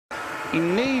He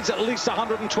needs at least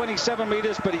 127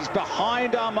 meters, but he's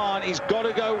behind Arman. He's got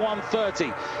to go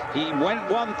 130. He went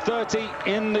 130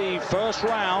 in the first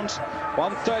round,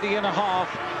 130 and a half.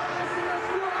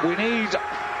 We need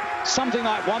something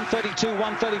like 132,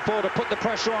 134 to put the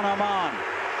pressure on Arman.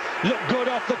 Look good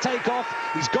off the takeoff.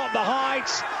 He's got the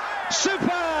heights.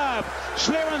 Superb!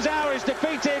 Schlierenzauer is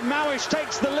defeated. Małysz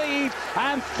takes the lead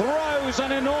and throws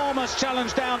an enormous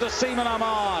challenge down to Seaman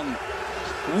Arman.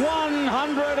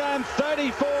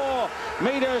 134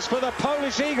 meters for the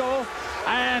Polish Eagle,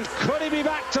 and could he be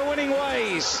back to winning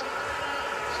ways?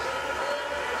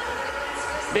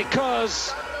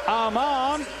 Because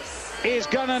Arman is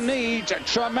going to need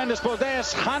tremendous balls.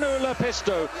 There's Hannu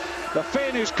Lepisto, the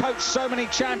Finn who's coached so many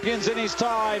champions in his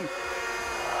time.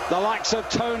 The likes of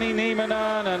Toni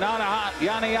Nieminen and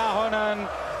Jani Ahonen,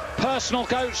 personal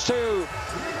coach to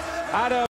Adam